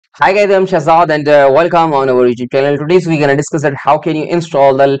Hi guys, I'm Shazad and welcome on our YouTube channel. Today we're gonna discuss that how can you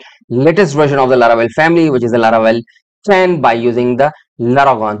install the latest version of the Laravel family, which is the Laravel 10 by using the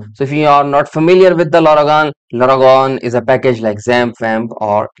Laragon. So if you are not familiar with the Laragon is a package like XAMPP, WAMP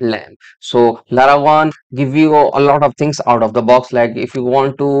or LAMP. So Laragon give you a lot of things out of the box. Like if you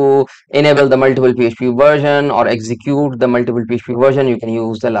want to enable the multiple PHP version or execute the multiple PHP version, you can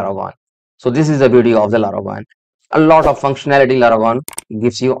use the Laragon. So this is the beauty of the Laragon. A lot of functionality Laragon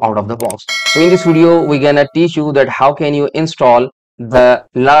gives you out of the box. So in this video, we're gonna teach you that how can you install the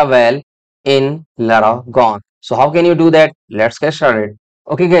Laravel in Laragon. So how can you do that? Let's get started.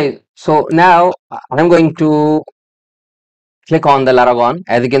 Okay guys, so now I'm going to click on the Laragon.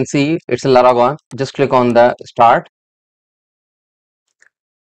 As you can see, it's a Laragon. Just click on the start,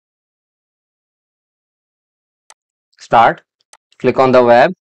 click on the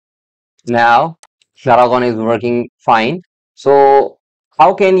web. Now Laragon is working fine. So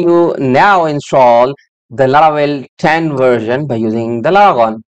how can you now install the Laravel 10 version by using the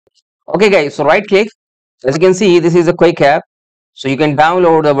Laragon? Okay guys, so right click. As you can see, this is a quick app. So you can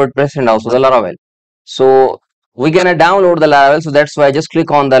download the WordPress and also the Laravel. So we're gonna download the Laravel. So that's why I just click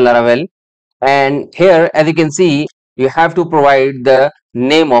on the Laravel. And here, as you can see, you have to provide the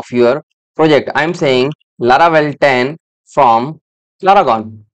name of your project. I'm saying Laravel 10 from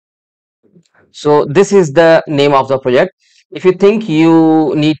Laragon. So this is the name of the project. If you think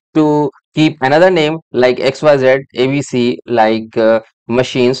you need to keep another name like XYZ, ABC, like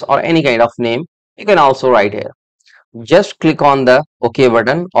machines or any kind of name, you can also write here. Just click on the OK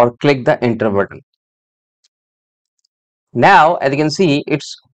button or click the enter button. Now, as you can see,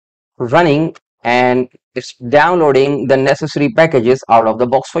 it's running and it's downloading the necessary packages out of the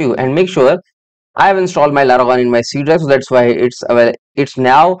box for you. And make sure I have installed my Laragon in my C drive, so that's why it's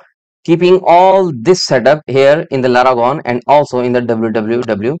now keeping all this setup here in the Laragon and also in the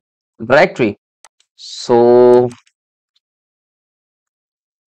www directory. So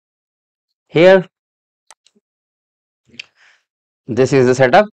here, this is the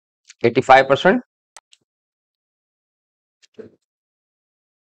setup, 85%.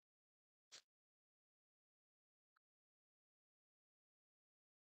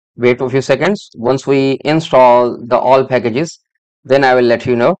 Wait for a few seconds. Once we install the all packages, then I will let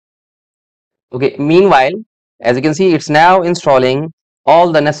you know. Okay, meanwhile, as you can see, it's now installing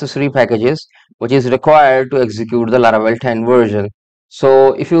all the necessary packages which is required to execute the Laravel 10 version.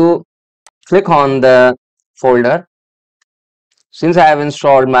 So if you click on the folder, since I have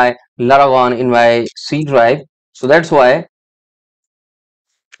installed my Laragon in my C drive, so that's why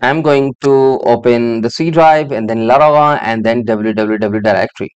I'm going to open the C drive and then Laragon and then www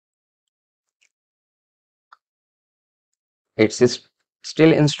directory. It's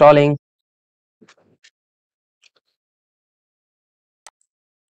still installing.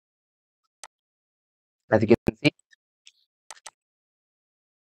 As you can see,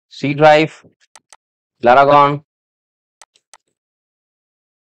 C drive, Laragon,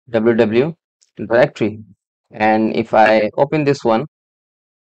 www directory. And if I open this one,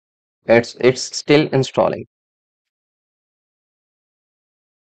 it's still installing.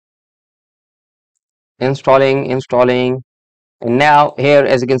 And now here,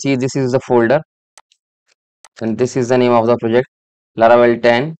 as you can see, this is the folder and this is the name of the project, Laravel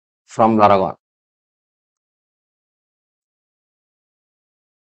 10 from Laragon.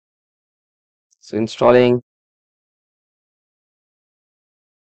 So installing,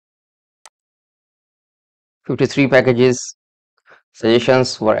 53 packages,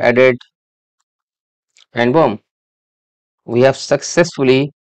 suggestions were added, and boom, we have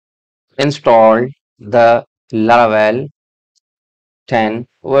successfully installed the Laravel 10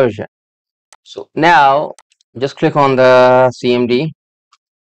 version. So now just click on the CMD,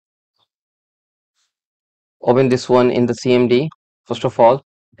 open this one in the CMD first of all,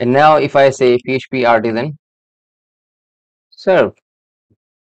 and now if I say PHP artisan serve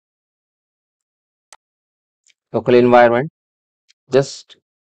local environment, just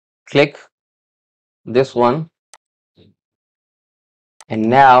click this one, and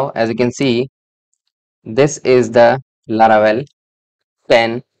now as you can see, this is the Laravel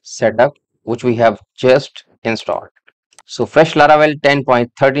 10 setup which we have just installed. So fresh Laravel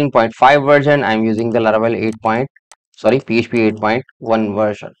 10.13.5 version. I'm using the Laravel PHP 8.1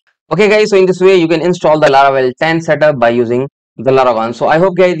 version. Okay guys, so in this way you can install the Laravel 10 setup by using the Laragon. So I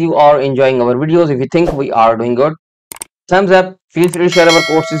hope guys you are enjoying our videos. If you think we are doing good, thumbs up. Feel free to share our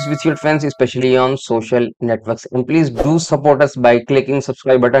courses with your friends, especially on social networks. And please do support us by clicking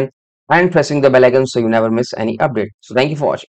subscribe button and pressing the bell icon so you never miss any update. So thank you for watching.